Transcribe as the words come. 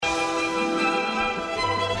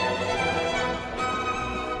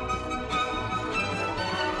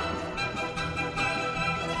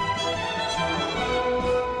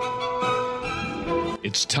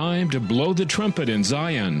It's time to blow the trumpet in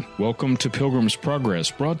Zion. Welcome to Pilgrim's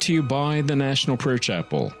Progress, brought to you by the National Prayer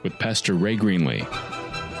Chapel with Pastor Ray Greenlee.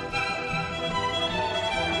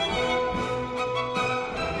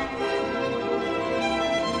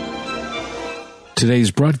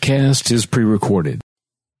 Today's broadcast is pre-recorded.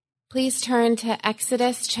 Please turn to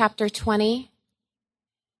Exodus chapter 20.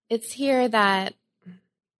 It's here that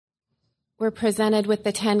we're presented with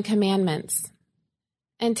the 10 commandments.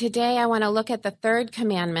 And today I want to look at the third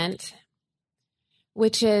commandment,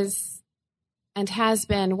 which is and has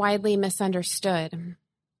been widely misunderstood.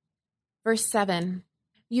 Verse 7,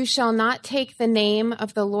 "You shall not take the name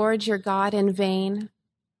of the Lord your God in vain,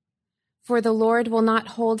 for the Lord will not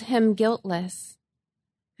hold him guiltless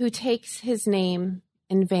who takes his name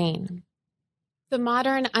in vain." The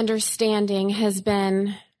modern understanding has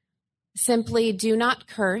been simply do not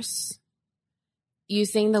curse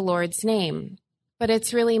using the Lord's name. But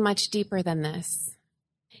it's really much deeper than this.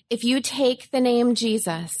 If you take the name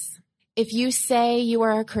Jesus, if you say you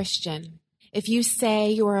are a Christian, if you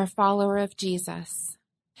say you are a follower of Jesus,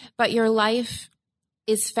 but your life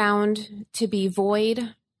is found to be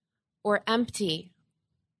void or empty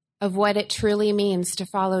of what it truly means to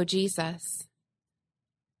follow Jesus,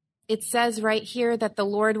 it says right here that the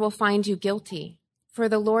Lord will find you guilty, for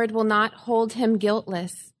the Lord will not hold him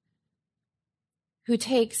guiltless who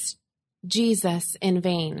takes Jesus in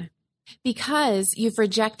vain, because you've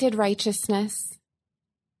rejected righteousness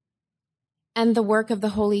and the work of the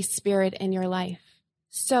Holy Spirit in your life.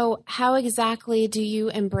 So how exactly do you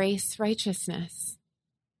embrace righteousness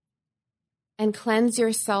and cleanse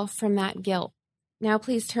yourself from that guilt? Now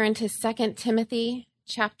please turn to 2 Timothy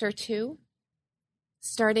chapter 2,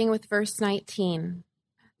 starting with verse 19.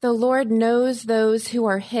 "The Lord knows those who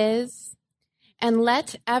are his, and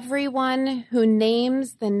let everyone who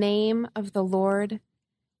names the name of the Lord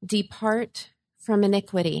depart from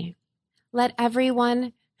iniquity." Let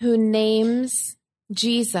everyone who names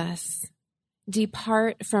Jesus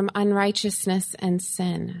depart from unrighteousness and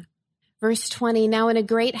sin. Verse 20, "Now in a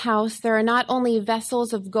great house there are not only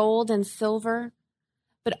vessels of gold and silver,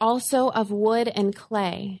 but also of wood and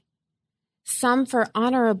clay, some for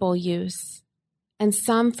honorable use and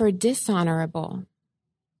some for dishonorable.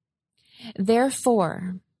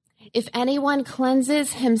 Therefore, if anyone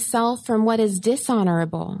cleanses himself from what is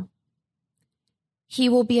dishonorable, he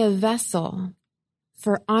will be a vessel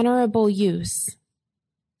for honorable use,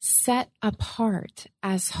 set apart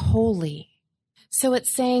as holy." So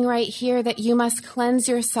it's saying right here that you must cleanse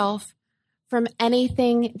yourself from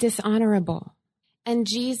anything dishonorable, and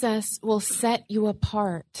Jesus will set you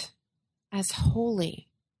apart as holy.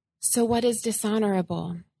 So what is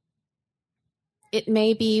dishonorable? It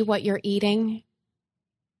may be what you're eating.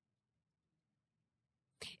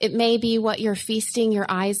 It may be what you're feasting your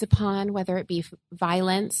eyes upon, whether it be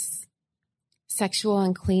violence, sexual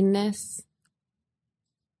uncleanness.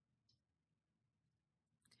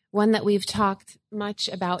 One that we've talked much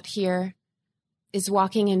about here is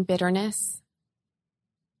walking in bitterness,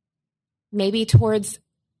 maybe towards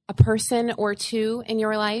a person or two in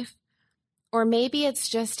your life, or maybe it's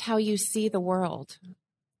just how you see the world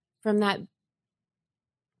from that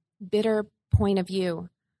bitter point of view,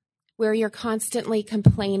 where you're constantly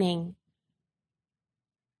complaining,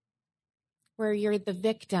 where you're the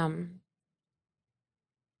victim.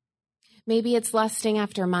 Maybe it's lusting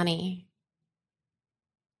after money,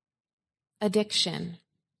 addiction.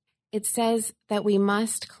 It says that we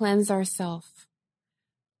must cleanse ourselves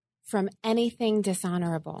from anything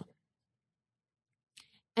dishonorable.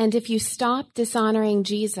 And if you stop dishonoring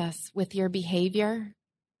Jesus with your behavior,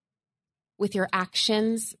 with your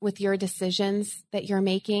actions, with your decisions that you're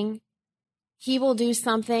making, he will do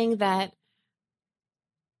something that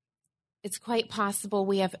it's quite possible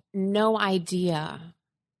we have no idea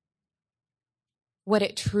what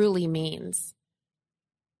it truly means.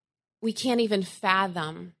 We can't even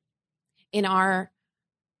fathom in our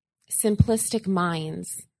simplistic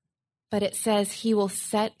minds, but it says he will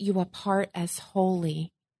set you apart as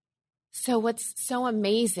holy. So what's so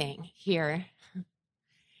amazing here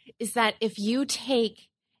is that if you take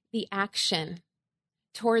the action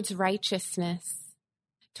towards righteousness,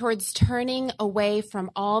 towards turning away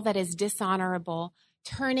from all that is dishonorable,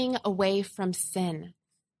 turning away from sin,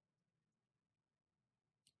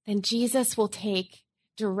 then Jesus will take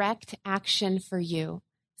direct action for you,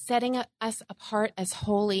 setting us apart as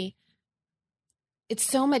holy. It's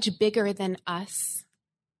so much bigger than us.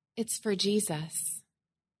 It's for Jesus.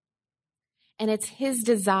 And it's his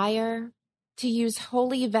desire to use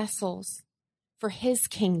holy vessels for his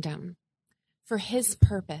kingdom, for his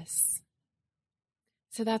purpose.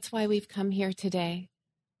 So that's why we've come here today.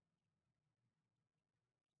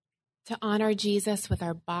 to honor Jesus with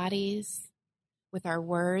our bodies, with our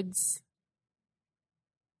words,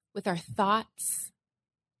 with our thoughts,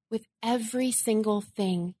 with every single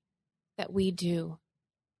thing that we do,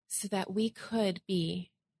 so that we could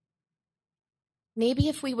be. Maybe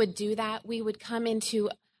if we would do that, we would come into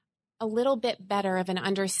a little bit better of an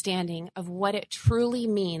understanding of what it truly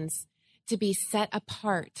means to be set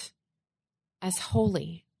apart as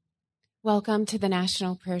holy. Welcome to the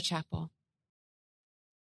National Prayer Chapel.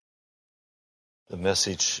 The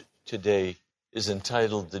message today is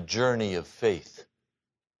entitled The Journey of Faith.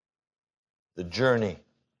 The Journey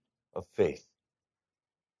of Faith.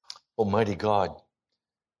 Almighty God,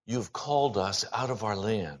 you've called us out of our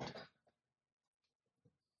land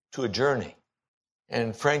to a journey.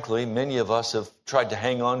 And frankly, many of us have tried to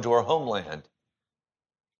hang on to our homeland.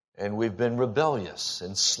 And we've been rebellious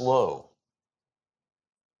and slow.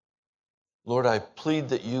 Lord, I plead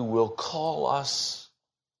that you will call us,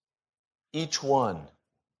 each one,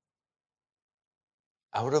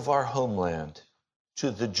 out of our homeland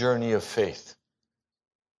to the journey of faith.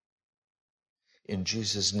 In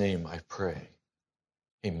Jesus' name I pray.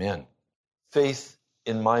 Amen. Faith,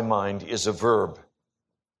 in my mind, is a verb,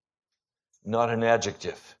 not an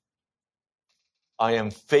adjective. I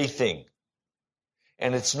am faithing.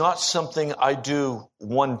 And it's not something I do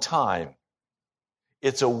one time.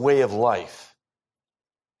 It's a way of life.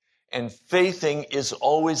 And faithing is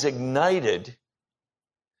always ignited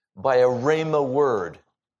by a rhema word.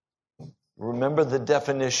 Remember the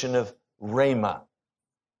definition of rhema.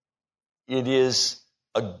 It is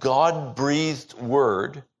a God-breathed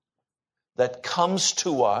word that comes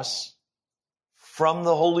to us from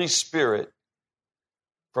the Holy Spirit,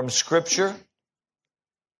 from Scripture,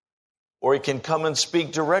 or it can come and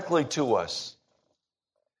speak directly to us.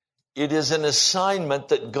 It is an assignment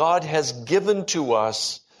that God has given to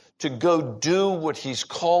us to go do what He's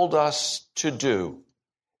called us to do.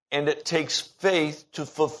 And it takes faith to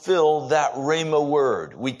fulfill that rhema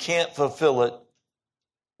word. We can't fulfill it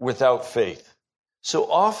without faith. So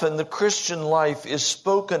often the Christian life is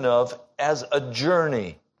spoken of as a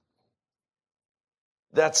journey.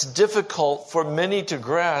 That's difficult for many to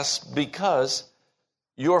grasp because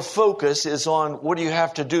your focus is on what do you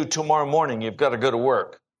have to do tomorrow morning? You've got to go to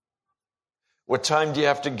work. What time do you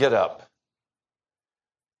have to get up?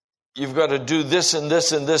 You've got to do this and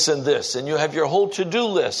this and this and this. And you have your whole to-do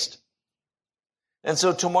list. And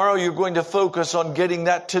so tomorrow you're going to focus on getting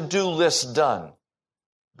that to-do list done.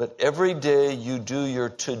 But every day you do your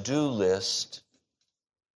to-do list,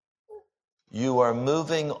 you are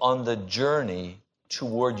moving on the journey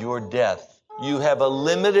toward your death. You have a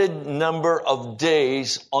limited number of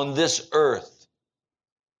days on this earth.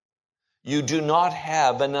 You do not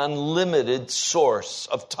have an unlimited source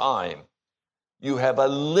of time. You have a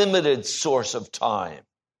limited source of time.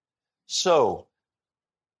 So,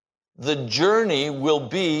 the journey will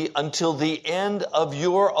be until the end of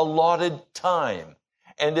your allotted time.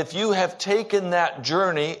 And if you have taken that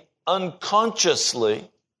journey unconsciously,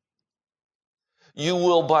 you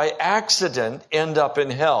will by accident end up in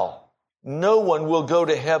hell. No one will go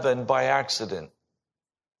to heaven by accident.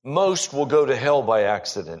 Most will go to hell by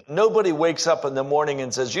accident. Nobody wakes up in the morning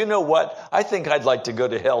and says, you know what? I think I'd like to go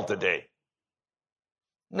to hell today.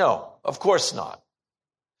 No, of course not.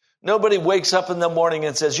 Nobody wakes up in the morning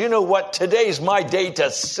and says, you know what? Today's my day to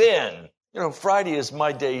sin. You know, Friday is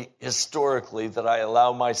my day historically that I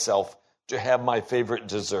allow myself to have my favorite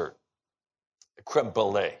dessert, a creme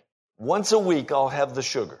brulee. Once a week, I'll have the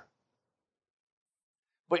sugar.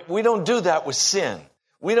 But we don't do that with sin.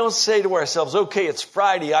 We don't say to ourselves, okay, it's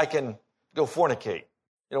Friday, I can go fornicate.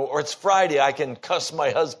 Or it's Friday, I can cuss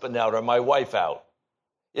my husband out or my wife out.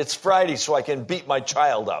 It's Friday, so I can beat my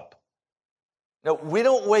child up. No, we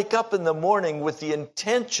don't wake up in the morning with the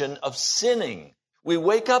intention of sinning. We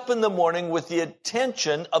wake up in the morning with the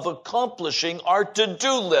intention of accomplishing our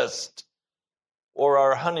to-do list or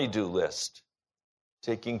our honey-do list,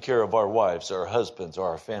 taking care of our wives, our husbands, or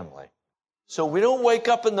our family. So we don't wake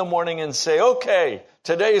up in the morning and say, okay,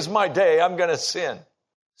 today is my day, I'm going to sin.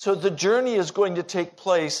 So the journey is going to take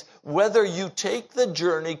place whether you take the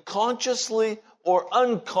journey consciously or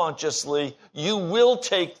unconsciously, you will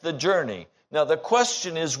take the journey. Now the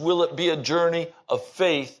question is, will it be a journey of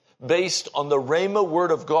faith based on the Rhema word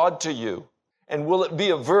of God to you? And will it be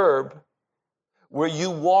a verb where you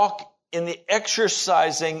walk in the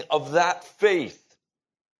exercising of that faith?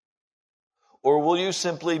 Or will you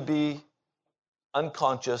simply be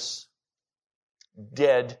unconscious,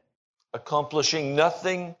 dead, accomplishing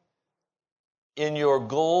nothing in your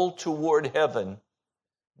goal toward heaven,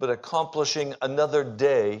 but accomplishing another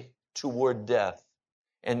day toward death?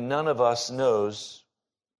 And none of us knows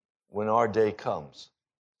when our day comes.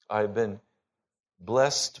 I've been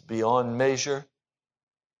blessed beyond measure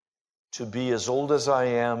to be as old as I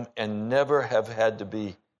am and never have had to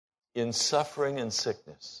be in suffering and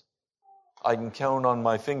sickness. I can count on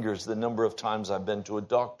my fingers the number of times I've been to a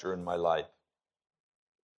doctor in my life.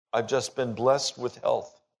 I've just been blessed with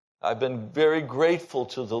health. I've been very grateful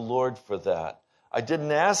to the Lord for that. I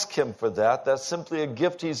didn't ask Him for that. That's simply a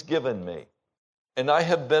gift He's given me. And I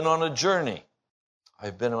have been on a journey.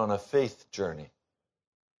 I've been on a faith journey.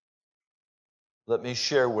 Let me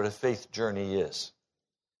share what a faith journey is.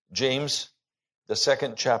 James, the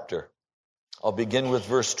 2nd chapter. I'll begin with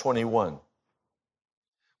verse 21.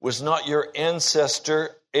 Was not your ancestor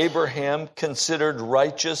Abraham considered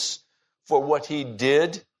righteous for what he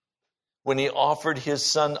did when he offered his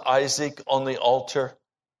son Isaac on the altar?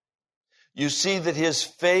 You see that his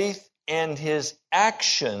faith and his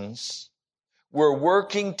actions were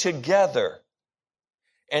working together,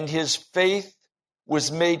 and his faith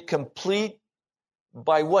was made complete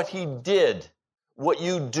by what he did. What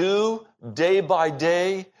you do day by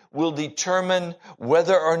day will determine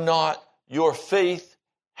whether or not your faith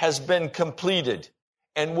has been completed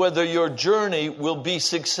and whether your journey will be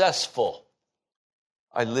successful.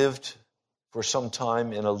 I lived for some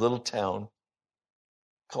time in a little town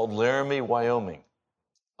called Laramie, Wyoming.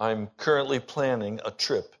 I'm currently planning a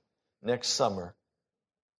trip next summer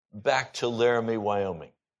back to Laramie,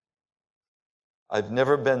 Wyoming. I've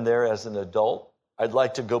never been there as an adult. I'd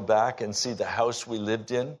like to go back and see the house we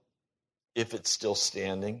lived in, if it's still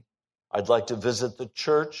standing. I'd like to visit the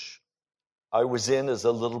church I was in as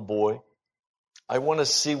a little boy. I want to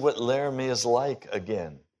see what Laramie is like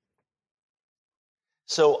again.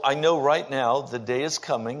 So I know right now the day is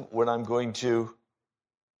coming when I'm going to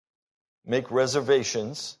make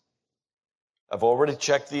reservations. I've already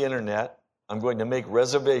checked the internet. I'm going to make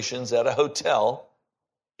reservations at a hotel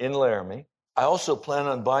in Laramie. I also plan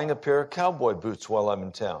on buying a pair of cowboy boots while I'm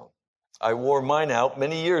in town. I wore mine out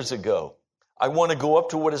many years ago. I want to go up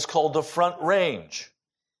to what is called the Front Range.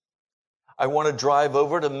 I want to drive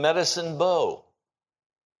over to Medicine Bow.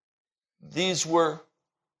 These were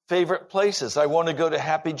favorite places. I want to go to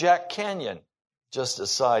Happy Jack Canyon. Just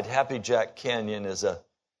aside, Happy Jack Canyon is a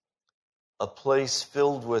place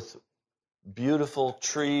filled with beautiful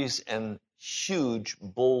trees and huge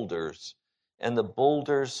boulders. And the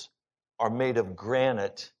boulders are made of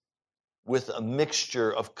granite with a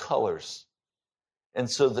mixture of colors. And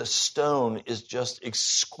so the stone is just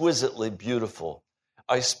exquisitely beautiful.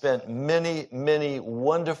 I spent many, many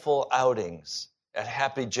wonderful outings at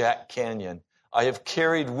Happy Jack Canyon. I have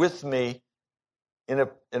carried with me in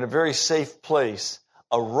a very safe place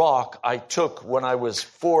a rock I took when I was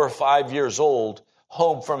 4 or 5 years old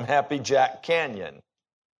home from Happy Jack Canyon.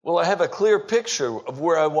 Well, I have a clear picture of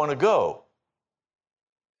where I want to go.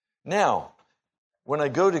 Now, when I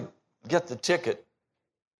go to get the ticket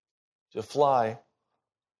to fly,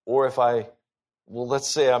 or let's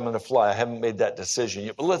say I'm going to fly. I haven't made that decision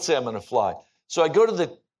yet, but let's say I'm going to fly. So I go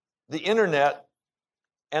to the internet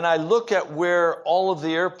and I look at where all of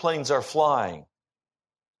the airplanes are flying.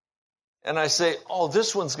 And I say, oh,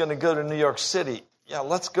 this one's going to go to New York City. Yeah,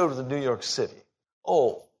 let's go to the New York City.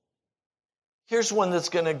 Oh, here's one that's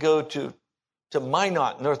going to go to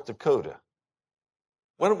Minot, North Dakota.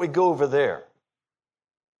 Why don't we go over there?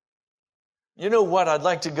 You know what? I'd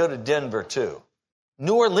like to go to Denver, too.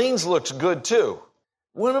 New Orleans looks good, too.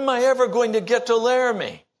 When am I ever going to get to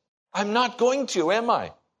Laramie? I'm not going to, am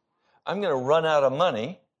I? I'm going to run out of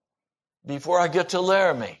money before I get to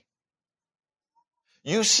Laramie.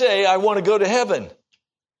 You say, I want to go to heaven.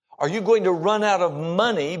 Are you going to run out of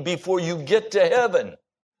money before you get to heaven?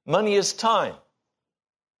 Money is time.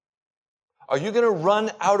 Are you going to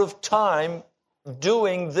run out of time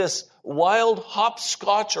doing this wild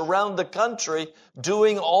hopscotch around the country,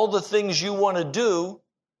 doing all the things you want to do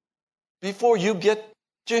before you get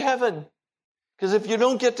to heaven? Because if you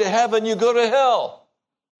don't get to heaven, you go to hell.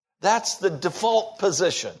 That's the default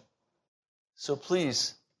position. So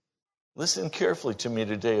please, listen carefully to me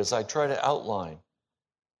today as I try to outline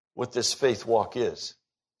what this faith walk is.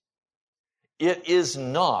 It is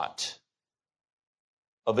not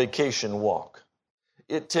a vacation walk.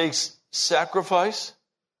 It takes sacrifice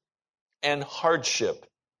and hardship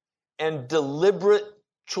and deliberate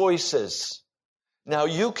choices. Now,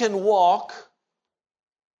 you can walk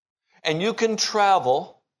and you can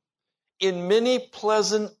travel in many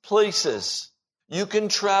pleasant places. You can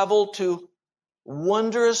travel to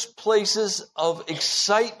wondrous places of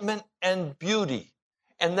excitement and beauty,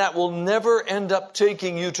 and that will never end up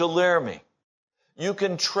taking you to Laramie. You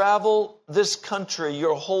can travel this country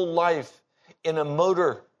your whole life in a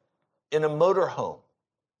motorhome.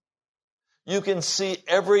 You can see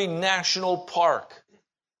every national park.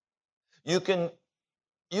 You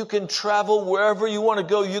can travel wherever you want to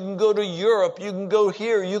go. You can go to Europe. You can go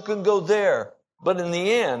here. You can go there. But in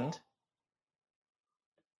the end,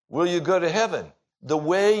 will you go to heaven? The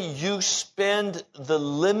way you spend the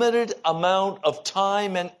limited amount of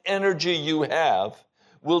time and energy you have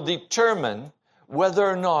will determine whether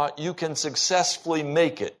or not you can successfully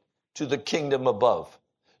make it to the kingdom above.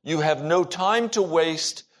 You have no time to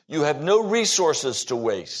waste. You have no resources to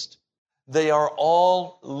waste. They are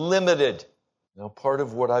all limited. Now, part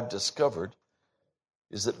of what I've discovered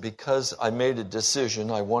is that because I made a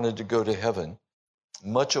decision I wanted to go to heaven,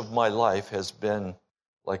 much of my life has been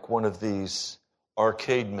like one of these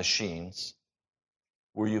arcade machines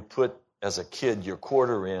where you put, as a kid, your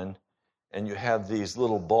quarter in, and you have these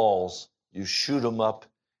little balls. You shoot them up,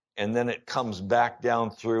 and then it comes back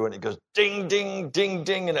down through, and it goes ding, ding, ding,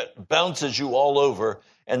 ding, and it bounces you all over.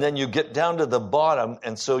 And then you get down to the bottom,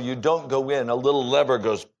 and so you don't go in. A little lever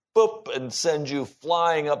goes boop and sends you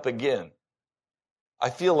flying up again. I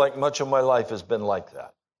feel like much of my life has been like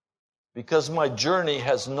that because my journey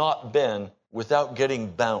has not been without getting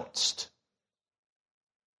bounced.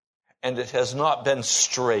 And it has not been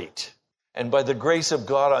straight. And by the grace of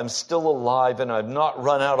God, I'm still alive and I've not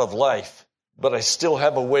run out of life, but I still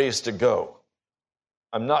have a ways to go.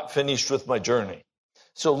 I'm not finished with my journey.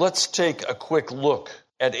 So let's take a quick look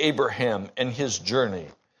at Abraham and his journey.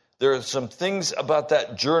 There are some things about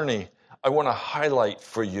that journey I want to highlight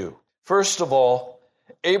for you. First of all,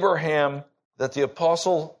 Abraham, that the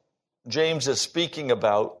Apostle James is speaking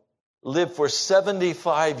about, lived for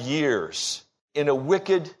 75 years in a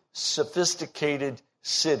wicked, sophisticated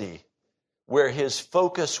city where his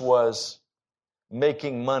focus was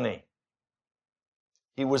making money.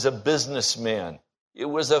 He was a businessman. It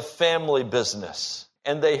was a family business.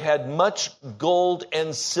 And they had much gold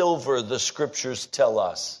and silver, the scriptures tell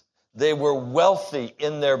us. They were wealthy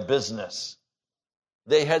in their business.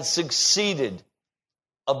 They had succeeded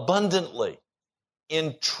abundantly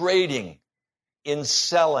in trading, in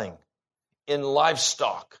selling, in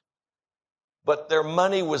livestock. But their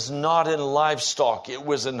money was not in livestock. It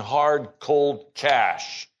was in hard, cold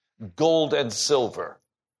cash, gold and silver,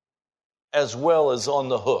 as well as on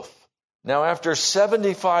the hoof. Now, after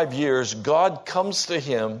 75 years, God comes to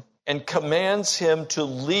him and commands him to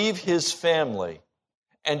leave his family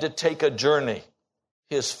and to take a journey.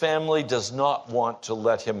 His family does not want to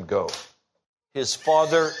let him go. His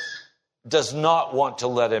father does not want to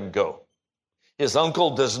let him go. His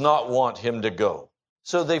uncle does not want him to go.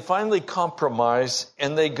 So they finally compromise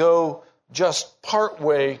and they go just part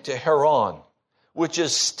way to Haran, which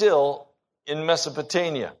is still in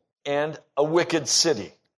Mesopotamia and a wicked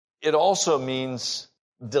city. It also means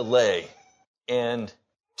delay. And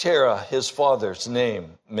Terah, his father's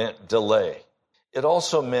name, meant delay. It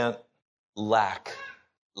also meant lack.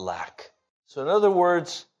 So in other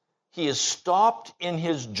words, he is stopped in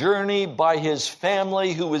his journey by his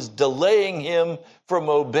family who is delaying him from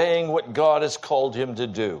obeying what God has called him to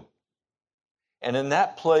do. And in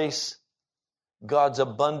that place, God's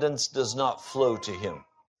abundance does not flow to him.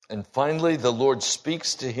 And finally, the Lord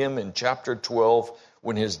speaks to him in chapter 12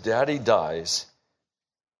 when his daddy dies.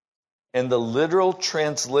 And the literal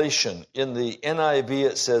translation in the NIV,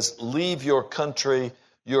 it says, leave your country,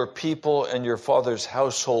 your people, and your father's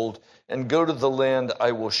household, and go to the land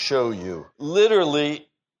I will show you. Literally,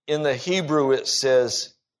 in the Hebrew, it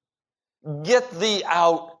says, get thee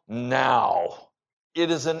out now.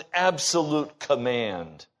 It is an absolute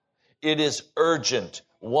command. It is urgent.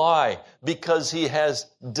 Why? Because he has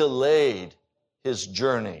delayed his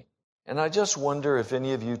journey. And I just wonder if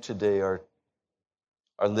any of you today are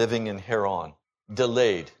living in Haran,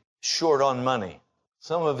 delayed, short on money.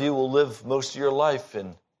 Some of you will live most of your life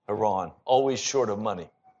in Haran, always short of money.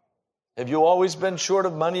 Have you always been short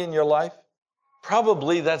of money in your life?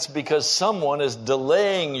 Probably that's because someone is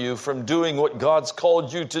delaying you from doing what God's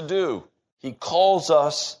called you to do. He calls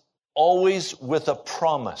us always with a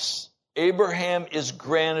promise. Abraham is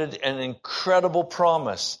granted an incredible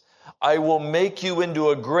promise. I will make you into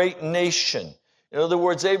a great nation. In other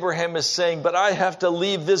words, Abraham is saying, but I have to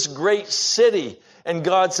leave this great city. And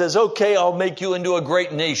God says, okay, I'll make you into a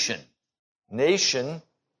great nation. Nation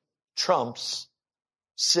trumps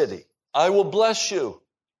city. I will bless you.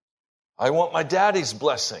 I want my daddy's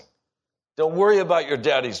blessing. Don't worry about your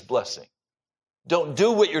daddy's blessing. Don't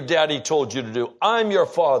do what your daddy told you to do. I'm your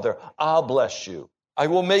father. I'll bless you. I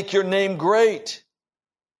will make your name great.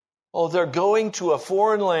 Oh, they're going to a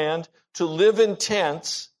foreign land to live in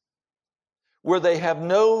tents where they have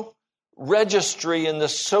no registry in the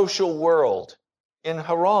social world. in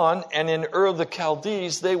Haran and in Ur of the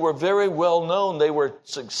Chaldees, they were very well known. They were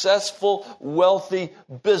successful, wealthy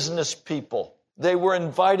business people. They were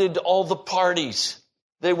invited to all the parties.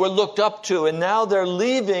 They were looked up to, and now they're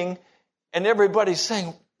leaving, and everybody's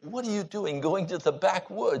saying, what are you doing going to the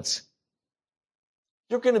backwoods?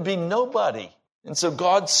 You're going to be nobody. And so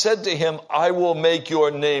God said to him, I will make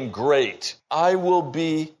your name great. I will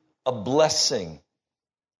be a blessing,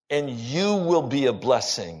 and you will be a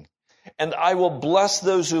blessing. And I will bless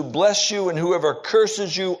those who bless you, and whoever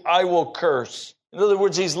curses you, I will curse. In other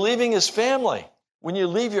words, he's leaving his family. When you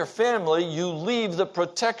leave your family, you leave the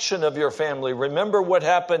protection of your family. Remember what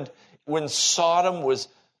happened when Sodom was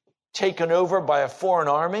taken over by a foreign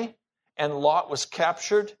army and Lot was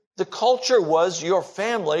captured? The culture was your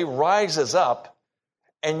family rises up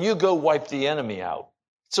and you go wipe the enemy out.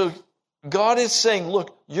 So God is saying,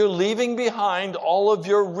 look, you're leaving behind all of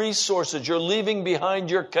your resources. You're leaving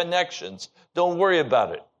behind your connections. Don't worry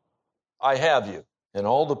about it. I have you. And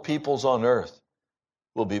all the peoples on earth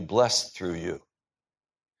will be blessed through you.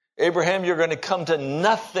 Abraham, you're going to come to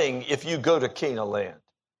nothing if you go to Canaan land.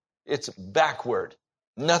 It's backward.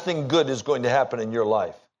 Nothing good is going to happen in your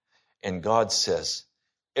life. And God says,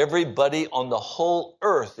 everybody on the whole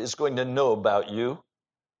earth is going to know about you.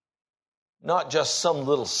 Not just some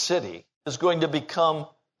little city. Is going to become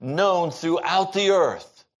known throughout the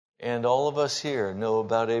earth. And all of us here know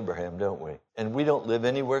about Abraham, don't we? And we don't live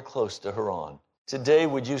anywhere close to Haran. Today,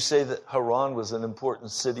 would you say that Haran was an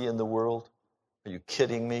important city in the world? Are you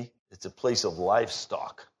kidding me? It's a place of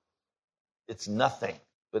livestock. It's nothing.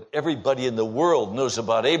 But everybody in the world knows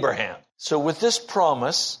about Abraham. So with this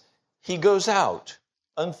promise, he goes out.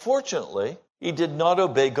 Unfortunately, he did not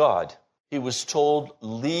obey God. He was told,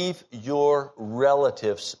 leave your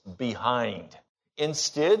relatives behind.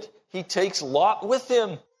 Instead, he takes Lot with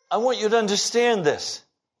him. I want you to understand this.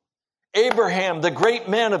 Abraham, the great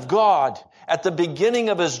man of God, at the beginning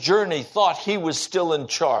of his journey, thought he was still in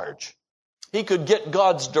charge. He could get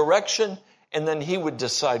God's direction, and then he would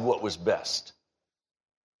decide what was best.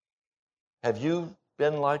 Have you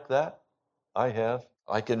been like that? I have.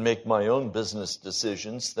 I can make my own business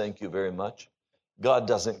decisions. Thank you very much. God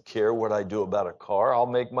doesn't care what I do about a car. I'll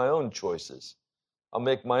make my own choices. I'll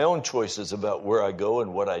make my own choices about where I go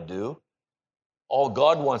and what I do. All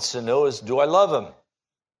God wants to know is, do I love him?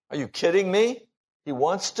 Are you kidding me? He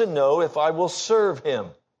wants to know if I will serve him,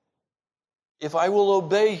 if I will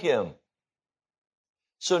obey him.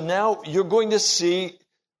 So now you're going to see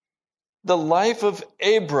the life of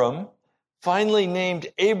Abram, finally named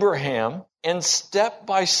Abraham, and step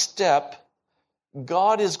by step,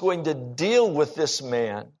 God is going to deal with this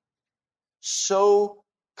man so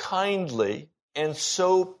kindly and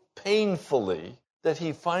so painfully that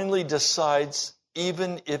he finally decides,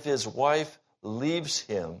 even if his wife leaves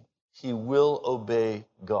him, he will obey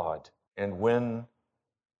God. And when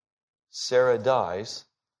Sarah dies,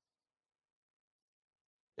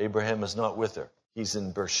 Abraham is not with her. He's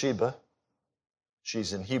in Beersheba.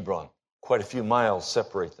 She's in Hebron. Quite a few miles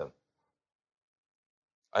separate them.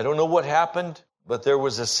 I don't know what happened, but there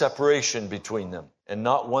was a separation between them. And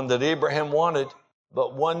not one that Abraham wanted,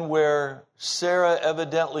 but one where Sarah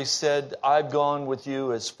evidently said, I've gone with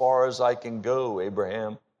you as far as I can go,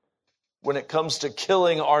 Abraham. When it comes to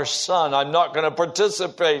killing our son, I'm not going to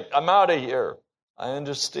participate. I'm out of here. I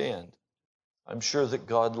understand. I'm sure that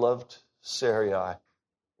God loved Sarai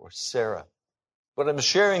or Sarah. But I'm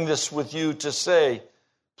sharing this with you to say,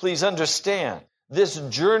 please understand, this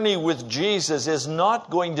journey with Jesus is not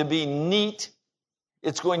going to be neat.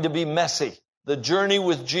 It's going to be messy. The journey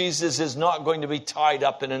with Jesus is not going to be tied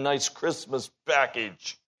up in a nice Christmas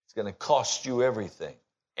package. It's going to cost you everything.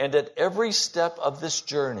 And at every step of this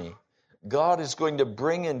journey, God is going to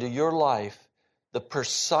bring into your life the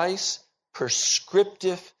precise,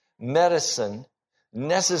 prescriptive medicine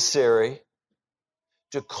necessary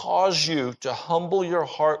to cause you to humble your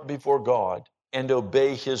heart before God and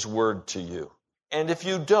obey his word to you. And if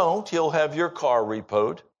you don't, he'll have your car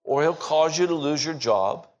repoed, or he'll cause you to lose your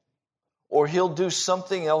job, or he'll do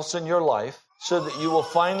something else in your life so that you will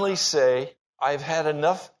finally say, I've had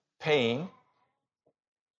enough pain.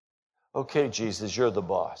 Okay, Jesus, you're the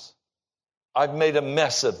boss. I've made a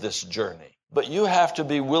mess of this journey. But you have to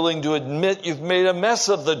be willing to admit you've made a mess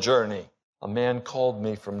of the journey. A man called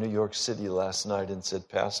me from New York City last night and said,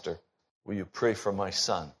 Pastor, will you pray for my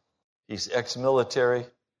son? He's ex-military,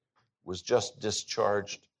 was just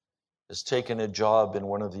discharged, has taken a job in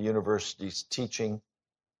one of the universities teaching.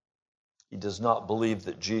 He does not believe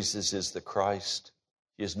that Jesus is the Christ.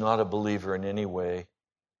 He is not a believer in any way.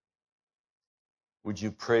 Would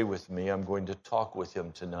you pray with me? I'm going to talk with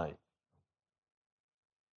him tonight.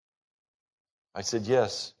 I said,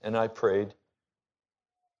 yes, and I prayed.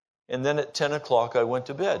 And then at 10 o'clock, I went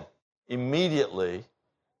to bed. Immediately,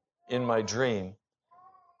 in my dream,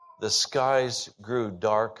 the skies grew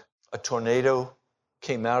dark. A tornado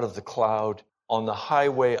came out of the cloud on the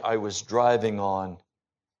highway I was driving on,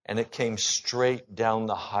 and it came straight down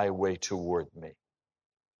the highway toward me.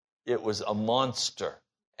 It was a monster.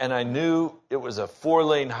 And I knew it was a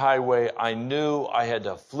 4-lane highway. I knew I had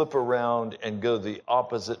to flip around and go the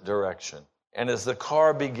opposite direction. And as the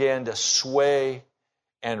car began to sway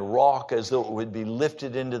and rock as though it would be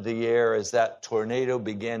lifted into the air as that tornado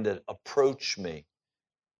began to approach me,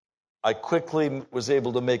 I quickly was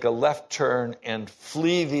able to make a left turn and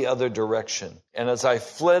flee the other direction. And as I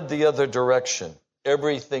fled the other direction,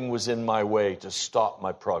 everything was in my way to stop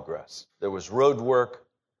my progress. There was road work,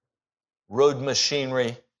 road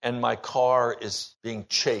machinery, and my car is being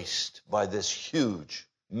chased by this huge,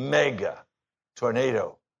 mega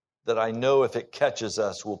tornado that I know if it catches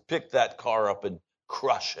us will pick that car up and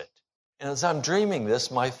crush it. And as I'm dreaming this,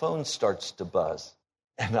 my phone starts to buzz.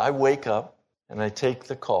 And I wake up and I take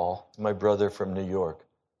the call, my brother from New York.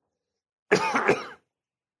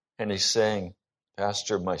 And he's saying,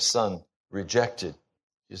 Pastor, my son rejected.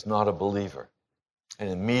 He's not a believer. And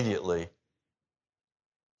immediately,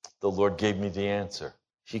 the Lord gave me the answer.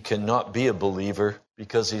 He cannot be a believer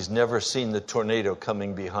because he's never seen the tornado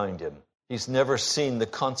coming behind him. He's never seen the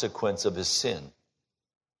consequence of his sin.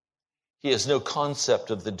 He has no concept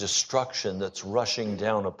of the destruction that's rushing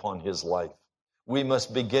down upon his life. We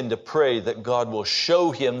must begin to pray that God will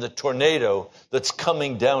show him the tornado that's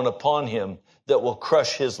coming down upon him that will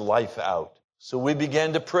crush his life out. So we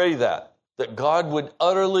began to pray that God would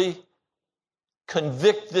utterly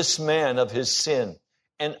convict this man of his sin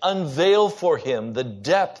and unveil for him the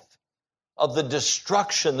depth of the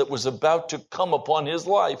destruction that was about to come upon his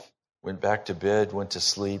life. Went back to bed, went to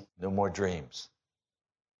sleep, no more dreams.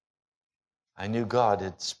 I knew God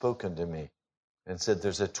had spoken to me and said,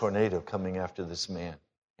 there's a tornado coming after this man.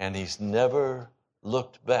 And he's never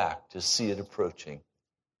looked back to see it approaching.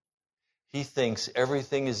 He thinks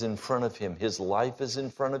everything is in front of him. His life is in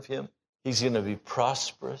front of him. He's going to be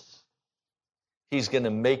prosperous. He's going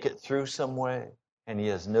to make it through some way. And he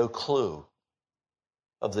has no clue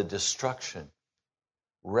of the destruction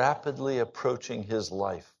rapidly approaching his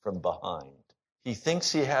life from behind. He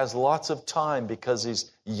thinks he has lots of time because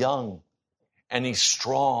he's young and he's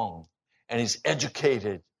strong and he's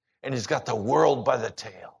educated and he's got the world by the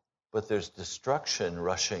tail. But there's destruction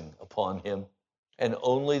rushing upon him, and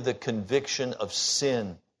only the conviction of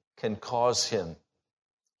sin can cause him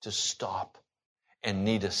to stop and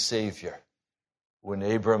need a Savior. When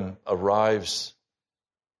Abram arrives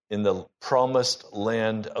in the promised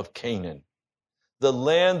land of Canaan, the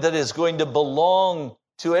land that is going to belong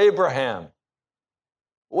to Abraham,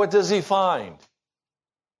 what does he find?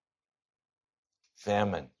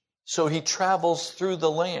 Famine. So he travels through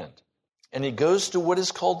the land, and he goes to what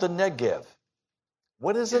is called the Negev.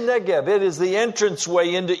 What is the Negev? It is the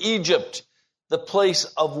entranceway into Egypt, the place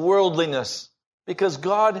of worldliness, because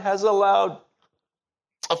God has allowed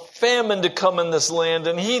a famine to come in this land,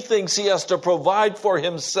 and he thinks he has to provide for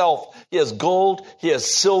himself. He has gold, he has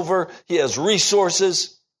silver, he has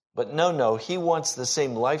resources. But no, he wants the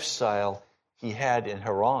same lifestyle he had in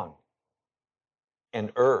Haran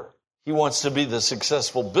and Ur. He wants to be the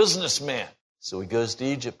successful businessman. So he goes to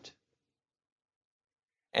Egypt.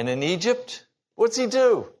 And in Egypt, what's he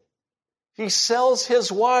do? He sells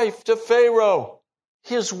his wife to Pharaoh.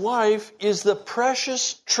 His wife is the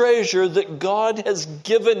precious treasure that God has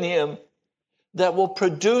given him that will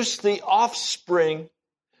produce the offspring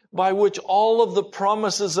by which all of the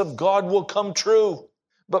promises of God will come true.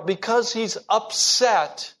 But because he's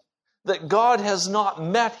upset that God has not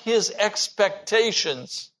met his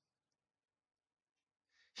expectations,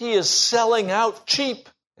 he is selling out cheap.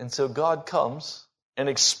 And so God comes and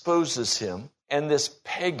exposes him, and this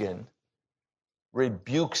pagan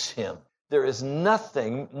rebukes him. There is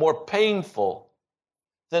nothing more painful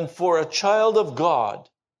than for a child of God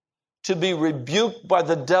to be rebuked by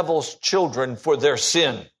the devil's children for their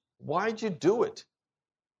sin. Why'd you do it?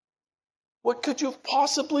 What could you have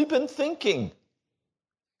possibly been thinking?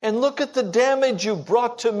 And look at the damage you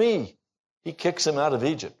brought to me. He kicks him out of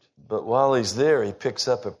Egypt. But while he's there, he picks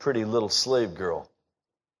up a pretty little slave girl.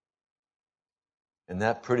 And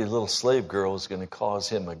that pretty little slave girl is going to cause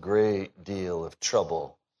him a great deal of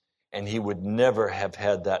trouble. And he would never have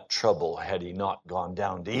had that trouble had he not gone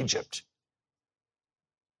down to Egypt.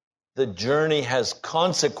 The journey has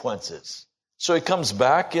consequences. So he comes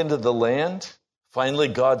back into the land. Finally,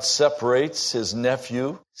 God separates his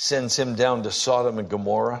nephew, sends him down to Sodom and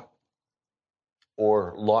Gomorrah.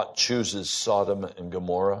 or Lot chooses Sodom and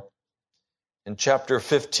Gomorrah. In chapter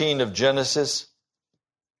 15 of Genesis,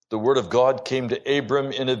 the word of God came to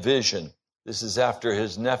Abram in a vision. This is after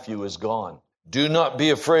his nephew is gone. Do not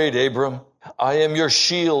be afraid, Abram. I am your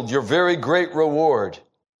shield, your very great reward.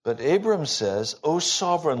 But Abram says, O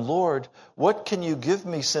sovereign Lord, what can you give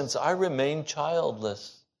me since I remain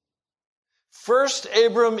childless? First,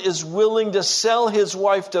 Abram is willing to sell his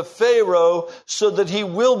wife to Pharaoh so that he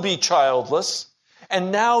will be childless.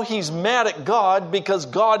 And now he's mad at God because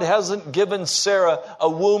God hasn't given Sarah a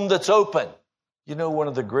womb that's open. You know, one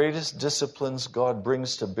of the greatest disciplines God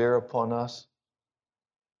brings to bear upon us?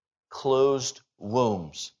 Closed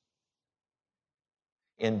wombs.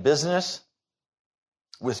 In business,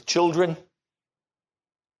 with children,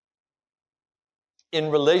 in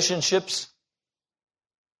relationships,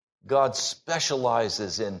 God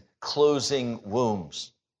specializes in closing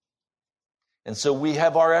wombs. And so we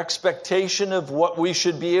have our expectation of what we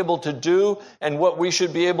should be able to do and what we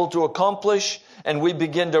should be able to accomplish, and we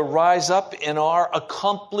begin to rise up in our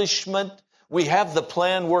accomplishment. We have the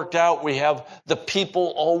plan worked out, we have the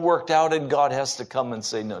people all worked out, and God has to come and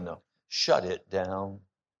say, no, shut it down.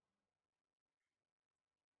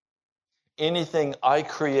 Anything I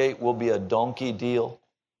create will be a donkey deal.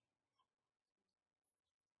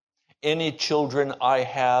 Any children I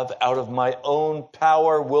have out of my own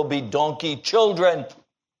power will be donkey children.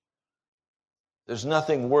 There's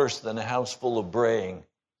nothing worse than a house full of braying.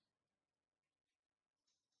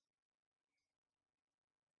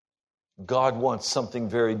 God wants something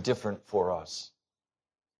very different for us.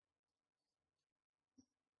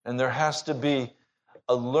 And there has to be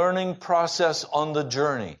a learning process on the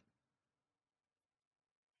journey.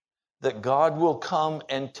 That God will come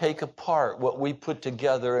and take apart what we put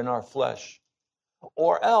together in our flesh.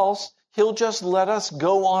 Or else, He'll just let us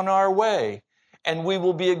go on our way, and we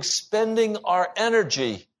will be expending our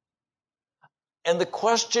energy. And the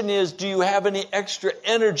question is, do you have any extra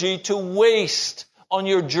energy to waste on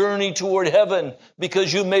your journey toward heaven?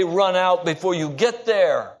 Because you may run out before you get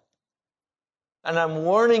there. And I'm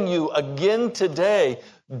warning you again today,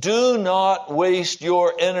 do not waste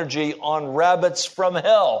your energy on rabbits from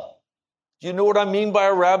hell. Do you know what I mean by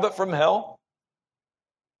a rabbit from hell?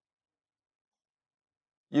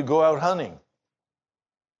 You go out hunting.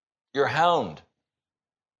 You're a hound.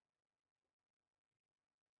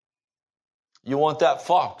 You want that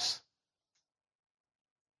fox.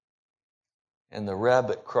 And the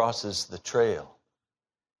rabbit crosses the trail.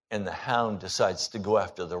 And the hound decides to go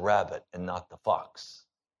after the rabbit and not the fox.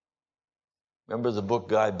 Remember the book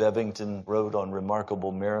Guy Bevington wrote on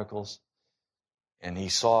Remarkable Miracles? And he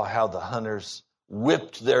saw how the hunters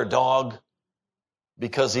whipped their dog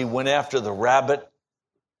because he went after the rabbit.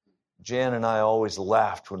 Jan and I always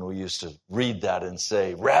laughed when we used to read that and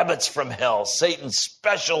say, rabbits from hell, Satan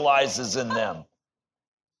specializes in them.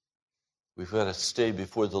 We've got to stay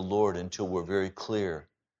before the Lord until we're very clear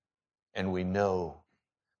and we know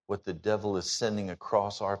what the devil is sending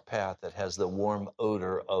across our path that has the warm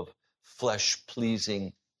odor of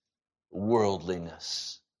flesh-pleasing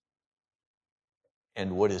worldliness.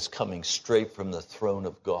 And what is coming straight from the throne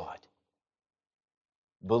of God.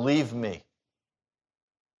 Believe me,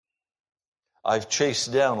 I've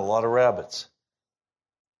chased down a lot of rabbits.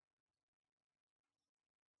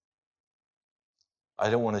 I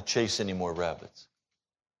don't want to chase any more rabbits.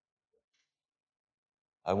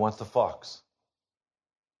 I want the fox.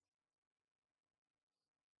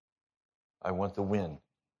 I want the wind.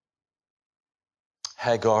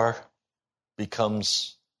 Hagar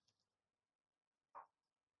becomes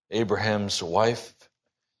Abraham's wife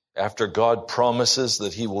after God promises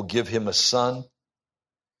that he will give him a son.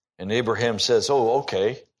 And Abraham says, oh,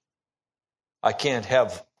 okay, I can't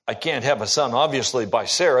have a son, obviously, by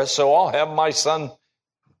Sarah, so I'll have my son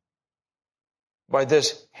by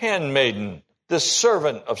this handmaiden, this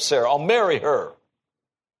servant of Sarah. I'll marry her.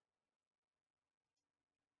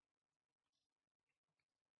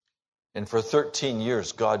 And for 13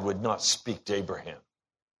 years, God would not speak to Abraham.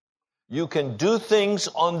 You can do things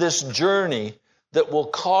on this journey that will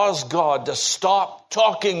cause God to stop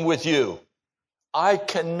talking with you. I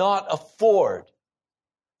cannot afford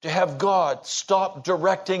to have God stop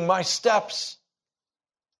directing my steps,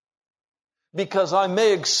 because I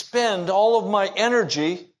may expend all of my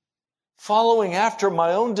energy following after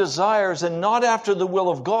my own desires and not after the will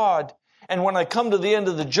of God. And when I come to the end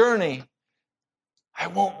of the journey, I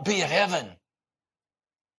won't be at heaven.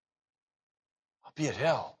 I'll be at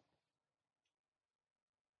hell.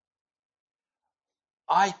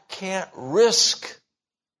 I can't risk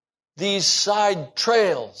these side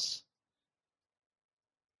trails.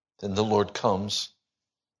 Then the Lord comes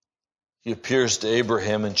He appears to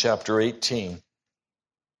Abraham in chapter 18.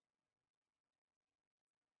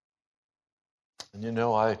 And you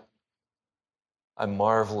know, I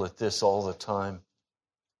marvel at this all the time.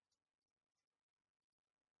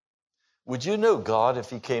 Would you know God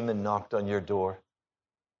if He came and knocked on your door?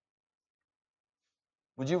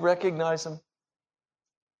 Would you recognize Him?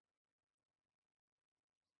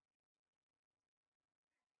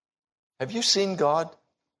 Have you seen God?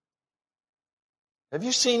 Have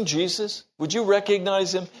you seen Jesus? Would you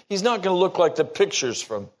recognize Him? He's not going to look like the pictures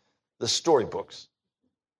from the storybooks.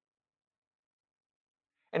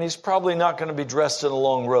 And He's probably not going to be dressed in a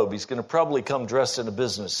long robe. He's going to probably come dressed in a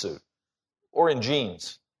business suit or in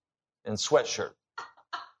jeans and sweatshirt.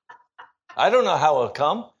 I don't know how it'll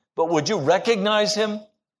come, but would you recognize Him?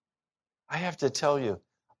 I have to tell you,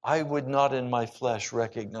 I would not in my flesh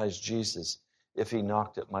recognize Jesus if He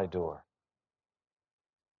knocked at my door.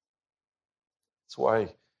 That's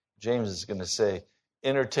why James is going to say,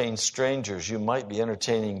 entertain strangers. You might be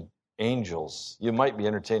entertaining angels. You might be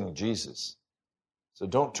entertaining Jesus. So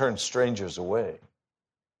don't turn strangers away.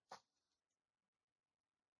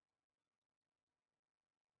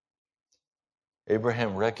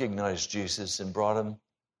 Abraham recognized Jesus and brought Him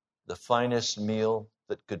the finest meal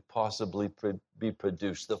that could possibly be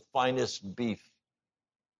produced, the finest beef,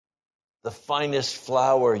 the finest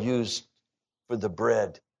flour used for the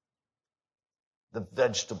bread, the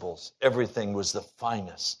vegetables, everything was the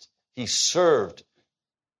finest. He served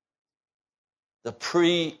the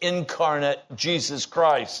pre-incarnate Jesus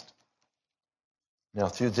Christ. Now,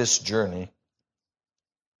 through this journey,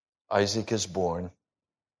 Isaac is born.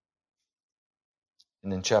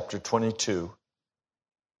 And in chapter 22,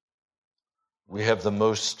 we have the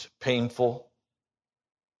most painful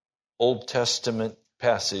Old Testament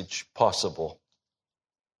passage possible.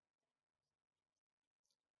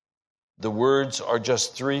 The words are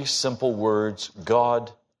just three simple words.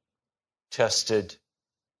 God tested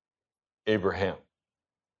Abraham.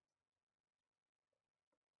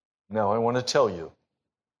 Now, I want to tell you,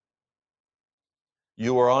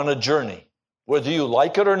 you are on a journey. Whether you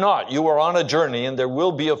like it or not, you are on a journey, and there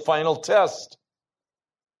will be a final test.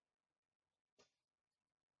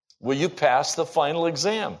 Will you pass the final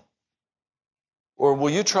exam? Or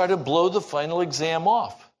will you try to blow the final exam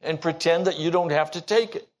off and pretend that you don't have to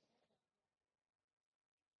take it?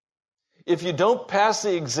 If you don't pass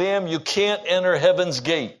the exam, you can't enter heaven's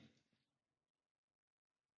gate.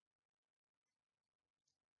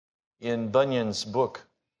 In Bunyan's book,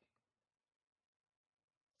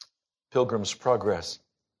 Pilgrim's Progress,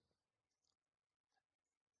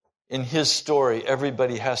 in his story,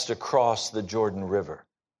 everybody has to cross the Jordan River.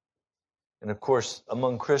 And of course,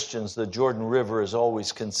 among Christians, the Jordan River is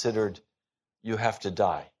always considered you have to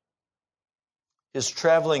die. His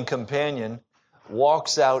traveling companion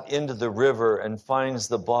walks out into the river and finds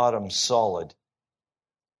the bottom solid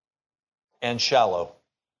and shallow,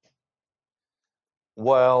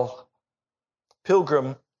 while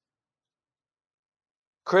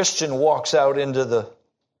Christian walks out into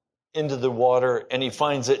the water and he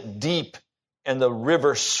finds it deep and the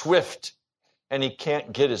river swift and he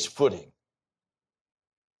can't get his footing.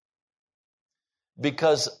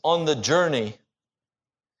 Because on the journey,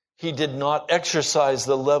 he did not exercise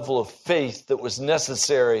the level of faith that was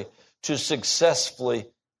necessary to successfully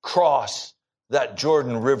cross that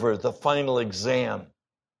Jordan River, the final exam.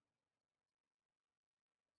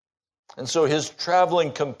 And so his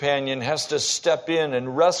traveling companion has to step in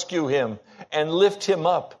and rescue him and lift him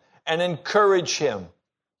up and encourage him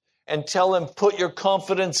and tell him, put your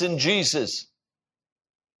confidence in Jesus.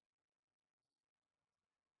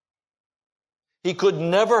 He could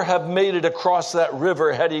never have made it across that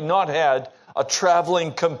river had he not had a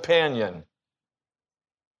traveling companion.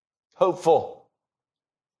 Hopeful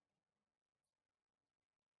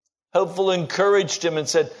encouraged him and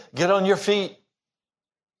said, get on your feet.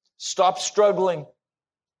 Stop struggling.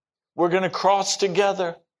 We're going to cross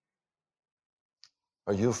together.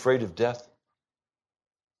 Are you afraid of death?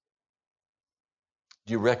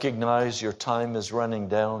 Do you recognize your time is running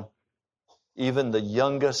down? Even the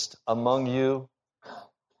youngest among you,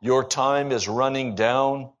 your time is running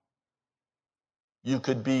down. You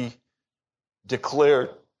could be declared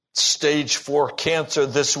stage 4 cancer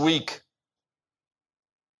this week.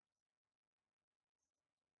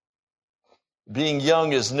 Being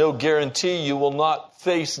young is no guarantee you will not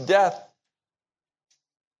face death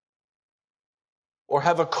or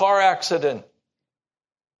have a car accident.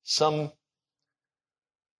 Some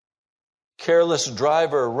careless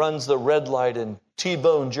driver runs the red light and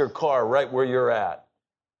T-bones your car right where you're at,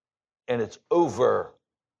 and it's over.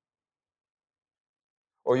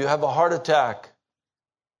 Or you have a heart attack,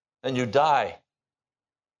 and you die.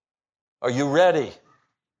 Are you ready?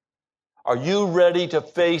 Are you ready to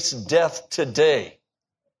face death today?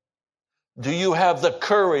 Do you have the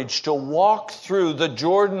courage to walk through the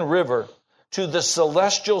Jordan River to the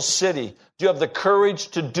celestial city? Do you have the courage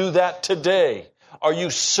to do that today? Are you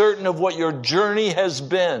certain of what your journey has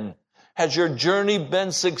been? Has your journey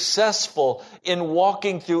been successful in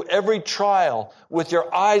walking through every trial with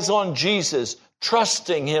your eyes on Jesus,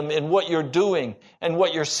 trusting Him in what you're doing and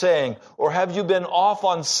what you're saying? Or have you been off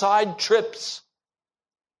on side trips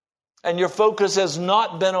and your focus has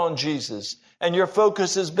not been on Jesus and your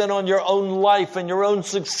focus has been on your own life and your own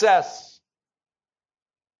success?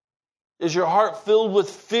 Is your heart filled with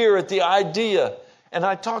fear at the idea? And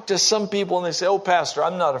I talk to some people and they say, "Oh, Pastor,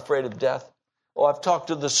 I'm not afraid of death." Oh, I've talked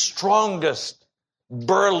to the strongest,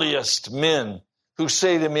 burliest men who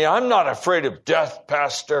say to me, "I'm not afraid of death,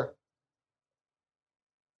 Pastor."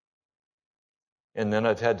 And then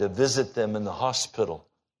I've had to visit them in the hospital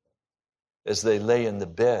as they lay in the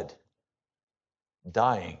bed,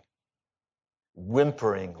 dying,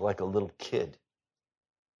 whimpering like a little kid.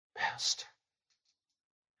 "Pastor,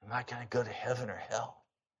 am I going to go to heaven or hell?"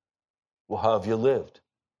 "Well, how have you lived?"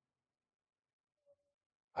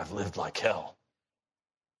 "I've lived like hell."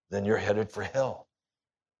 "Then you're headed for hell."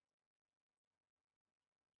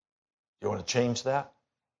 "You want to change that?"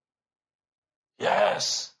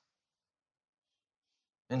 "Yes."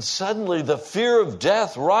 And suddenly the fear of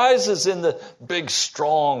death rises in the big,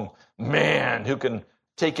 strong man who can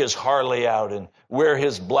take his Harley out and wear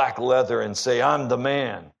his black leather and say, "I'm the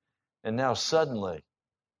man." And now suddenly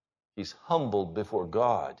he's humbled before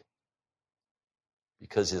God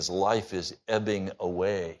because his life is ebbing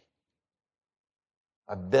away.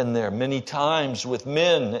 I've been there many times with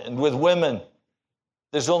men and with women.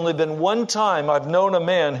 There's only been one time I've known a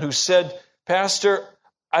man who said, "Pastor,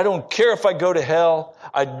 I don't care if I go to hell.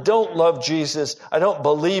 I don't love Jesus. I don't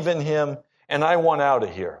believe in Him, and I want out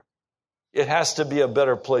of here. It has to be a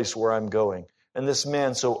better place where I'm going." And this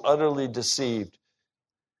man, so utterly deceived,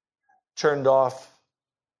 turned off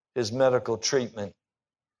his medical treatment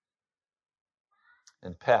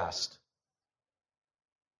and passed,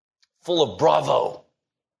 full of bravo,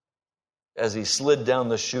 as he slid down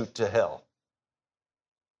the chute to hell.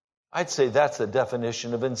 I'd say that's the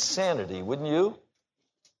definition of insanity, wouldn't you?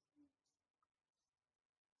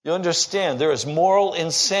 You understand, there is moral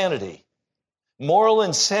insanity. Moral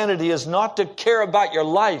insanity is not to care about your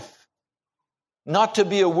life, not to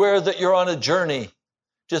be aware that you're on a journey,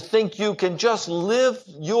 to think you can just live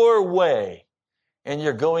your way and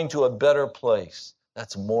you're going to a better place.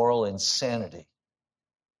 That's moral insanity.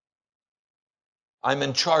 I'm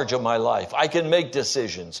in charge of my life. I can make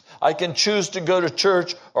decisions. I can choose to go to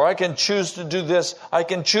church, or I can choose to do this. I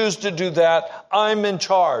can choose to do that. I'm in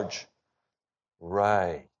charge.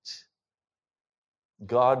 Right.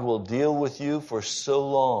 God will deal with you for so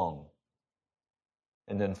long.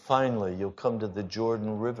 And then finally, you'll come to the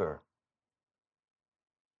Jordan River.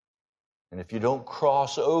 And if you don't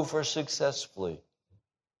cross over successfully,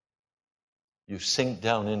 you sink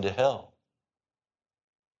down into hell.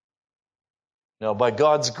 Now, by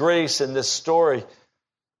God's grace in this story,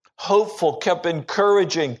 Hopeful kept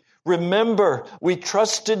encouraging. Remember, we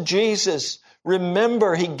trusted Jesus.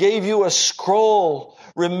 Remember, He gave you a scroll.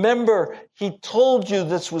 Remember, He told you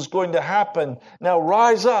this was going to happen. Now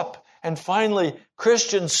rise up. And finally,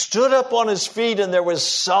 Christian stood up on his feet and there was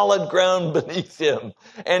solid ground beneath him.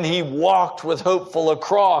 And he walked with Hopeful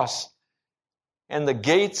across. And the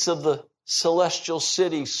gates of the celestial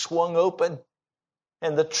city swung open.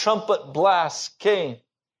 And the trumpet blast came.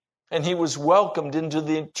 And he was welcomed into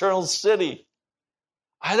the eternal city.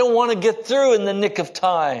 I don't want to get through in the nick of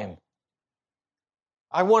time.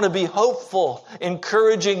 I want to be hopeful,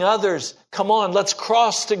 encouraging others. Come on, let's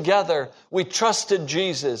cross together. We trusted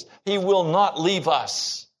Jesus. He will not leave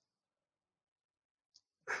us.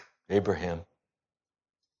 Abraham,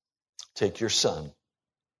 take your son,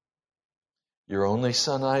 your only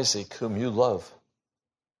son Isaac, whom you love,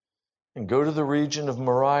 and go to the region of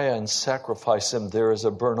Moriah and sacrifice him there as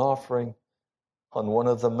a burnt offering on one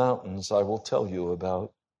of the mountains I will tell you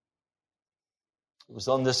about. It was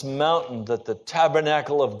on this mountain that the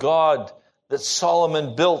tabernacle of God that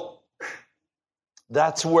Solomon built,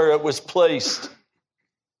 that's where it was placed.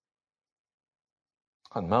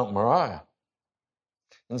 On Mount Moriah.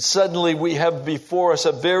 And suddenly we have before us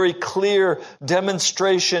a very clear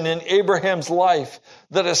demonstration in Abraham's life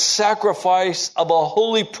that a sacrifice of a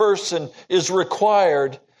holy person is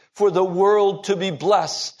required for the world to be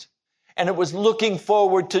blessed. And it was looking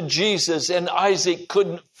forward to Jesus, and Isaac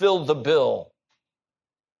couldn't fill the bill.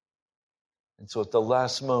 And so at the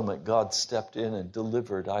last moment, God stepped in and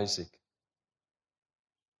delivered Isaac.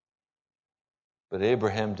 But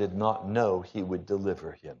Abraham did not know he would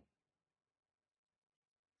deliver him.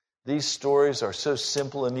 These stories are so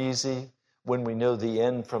simple and easy when we know the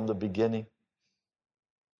end from the beginning.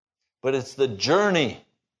 But it's the journey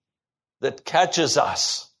that catches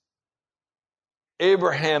us.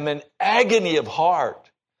 Abraham, in agony of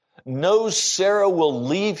heart, knows Sarah will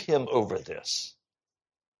leave him over this.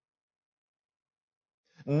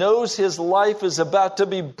 Knows his life is about to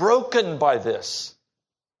be broken by this.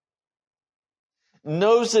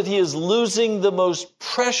 Knows that he is losing the most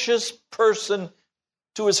precious person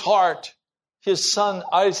to his heart, his son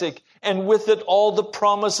Isaac, and with it all the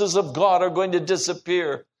promises of God are going to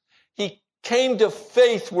disappear. He came to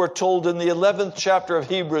faith, we're told in the 11th chapter of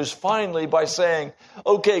Hebrews, finally by saying,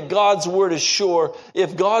 okay, God's word is sure.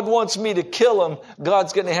 If God wants me to kill him,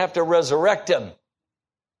 God's going to have to resurrect him.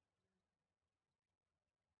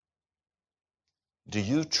 Do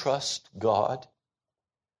you trust God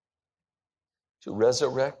to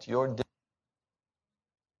resurrect your dead?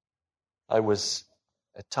 I was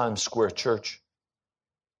at Times Square Church.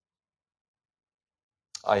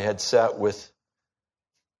 I had sat with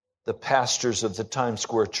the pastors of the Times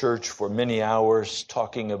Square Church for many hours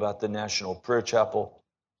talking about the National Prayer Chapel.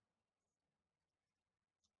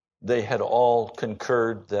 They had all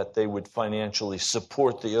concurred that they would financially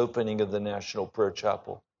support the opening of the National Prayer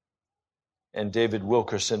Chapel. And David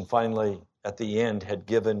Wilkerson finally, at the end, had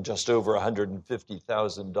given just over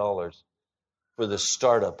 $150,000 for the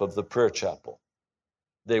startup of the prayer chapel.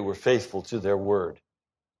 They were faithful to their word.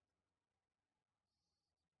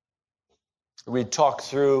 We talked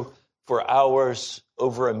through for hours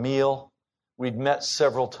over a meal. We'd met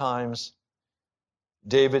several times.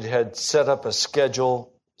 David had set up a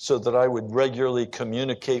schedule so that I would regularly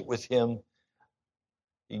communicate with him.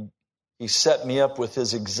 He set me up with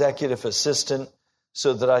his executive assistant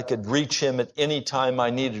so that I could reach him at any time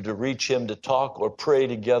I needed to reach him to talk or pray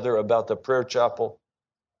together about the prayer chapel.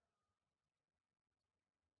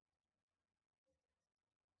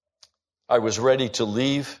 I was ready to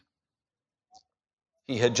leave.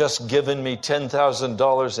 He had just given me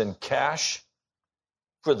 $10,000 in cash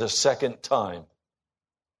for the second time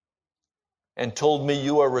and told me,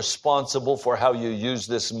 you are responsible for how you use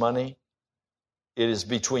this money. It is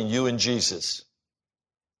between you and Jesus.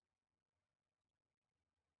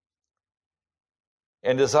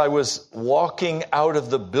 And as I was walking out of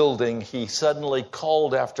the building, he suddenly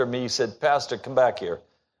called after me. He said, Pastor, come back here.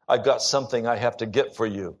 I've got something I have to get for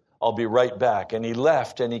you. I'll be right back. And he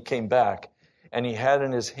left and he came back. And he had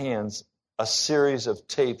in his hands a series of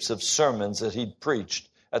tapes of sermons that he'd preached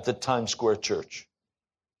at the Times Square Church.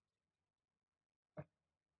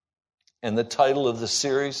 And the title of the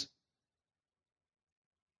series,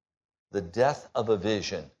 The Death of a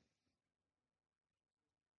Vision.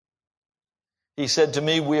 He said to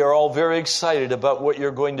me, we are all very excited about what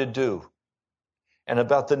you're going to do and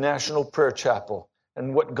about the National Prayer Chapel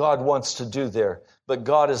and what God wants to do there. But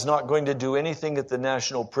God is not going to do anything at the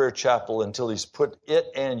National Prayer Chapel until He's put it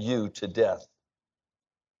and you to death.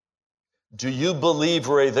 Do you believe,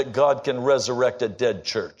 Ray, that God can resurrect a dead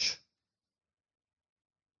church?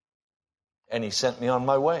 And he sent me on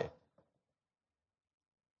my way.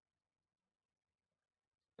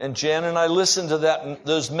 And Jan and I listened to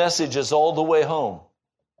those messages all the way home.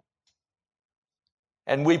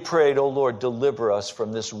 And we prayed, oh Lord, deliver us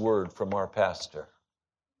from this word from our pastor.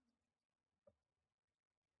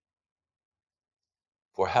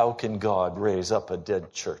 For how can God raise up a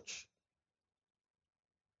dead church?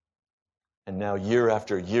 And now year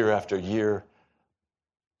after year after year,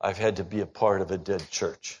 I've had to be a part of a dead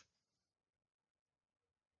church.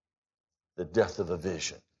 The death of a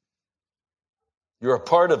vision. You're a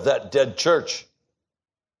part of that dead church.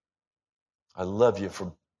 I love you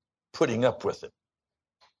for putting up with it,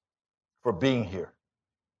 for being here.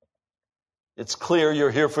 It's clear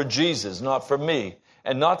you're here for Jesus, not for me,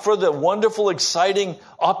 and not for the wonderful, exciting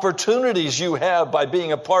opportunities you have by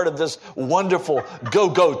being a part of this wonderful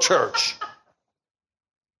go-go church.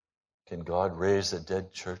 Can God raise a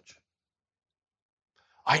dead church?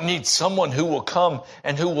 I need someone who will come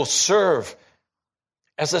and who will serve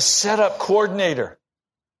as a setup coordinator.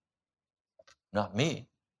 Not me.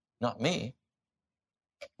 Not me.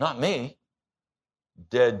 Not me.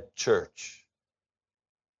 Dead church.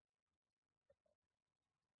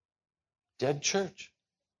 Dead church.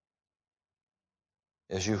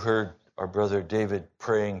 As you heard our brother David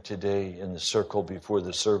praying today in the circle before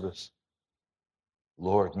the service,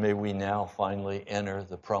 Lord, may we now finally enter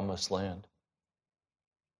the promised land.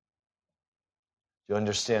 Do you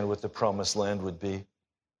understand what the promised land would be?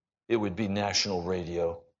 it would be national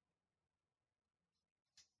radio.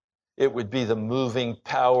 It would be the moving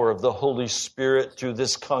power of the Holy Spirit through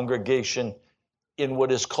this congregation in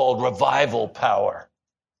what is called revival power.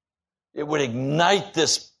 It would ignite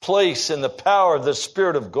this place in the power of the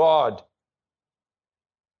Spirit of God.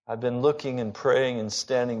 I've been looking and praying and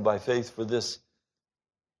standing by faith for this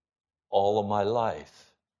all of my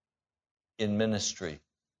life in ministry,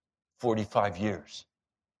 45 years.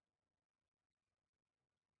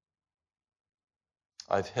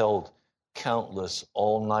 I've held countless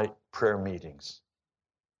all-night prayer meetings,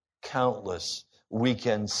 countless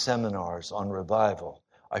weekend seminars on revival.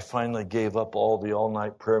 I finally gave up all the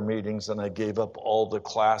all-night prayer meetings, and I gave up all the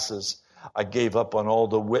classes. I gave up on all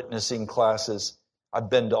the witnessing classes. I've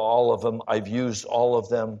been to all of them. I've used all of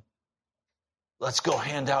them. Let's go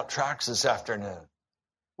hand out tracts this afternoon.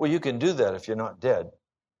 Well, you can do that if you're not dead.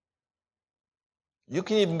 You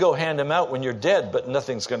can even go hand them out when you're dead, but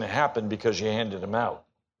nothing's going to happen because you handed them out.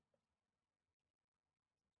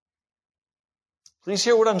 Please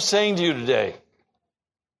hear what I'm saying to you today.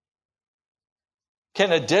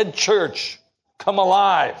 Can a dead church come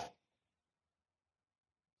alive?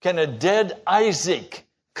 Can a dead Isaac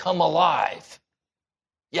come alive?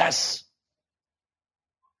 Yes.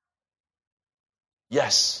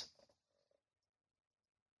 Yes.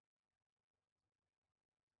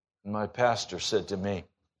 My pastor said to me,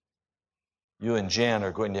 you and Jan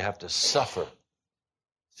are going to have to suffer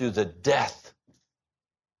through the death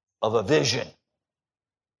of a vision.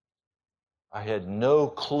 I had no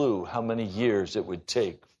clue how many years it would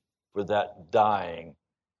take for that dying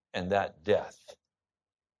and that death.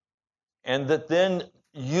 And that then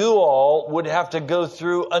you all would have to go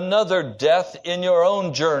through another death in your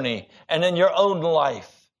own journey and in your own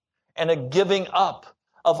life, and a giving up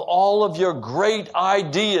of all of your great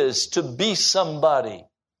ideas to be somebody.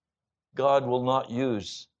 God will not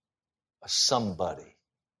use a somebody.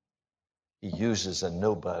 He uses a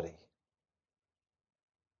nobody.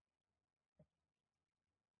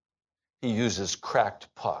 He uses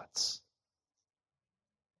cracked pots.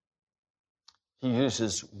 He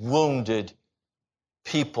uses wounded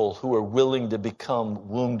people who are willing to become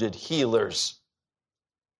wounded healers.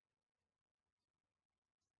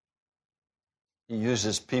 He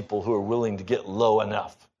uses people who are willing to get low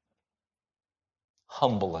enough,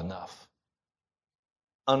 humble enough,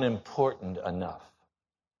 unimportant enough.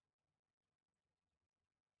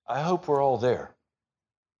 I hope we're all there.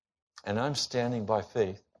 And I'm standing by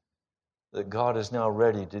faith that God is now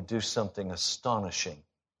ready to do something astonishing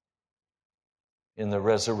in the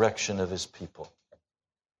resurrection of His people.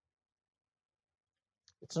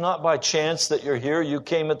 It's not by chance that you're here. You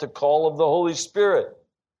came at the call of the Holy Spirit,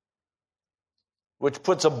 which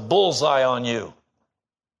puts a bullseye on you.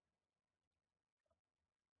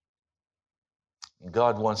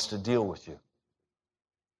 God wants to deal with you.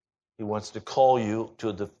 He wants to call you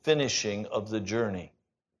to the finishing of the journey.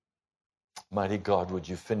 Mighty God, would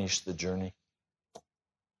you finish the journey?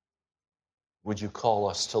 Would you call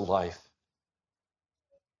us to life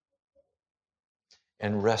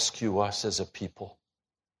and rescue us as a people?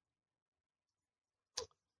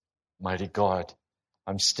 Mighty God,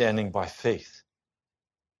 I'm standing by faith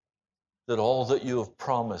that all that you have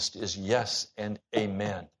promised is yes and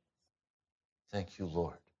amen. Thank you,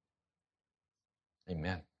 Lord.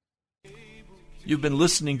 Amen. You've been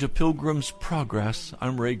listening to Pilgrim's Progress.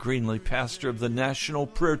 I'm Ray Greenley, pastor of the National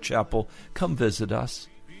Prayer Chapel. Come visit us.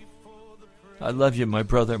 I love you, my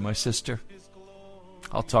brother, my sister.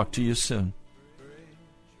 I'll talk to you soon.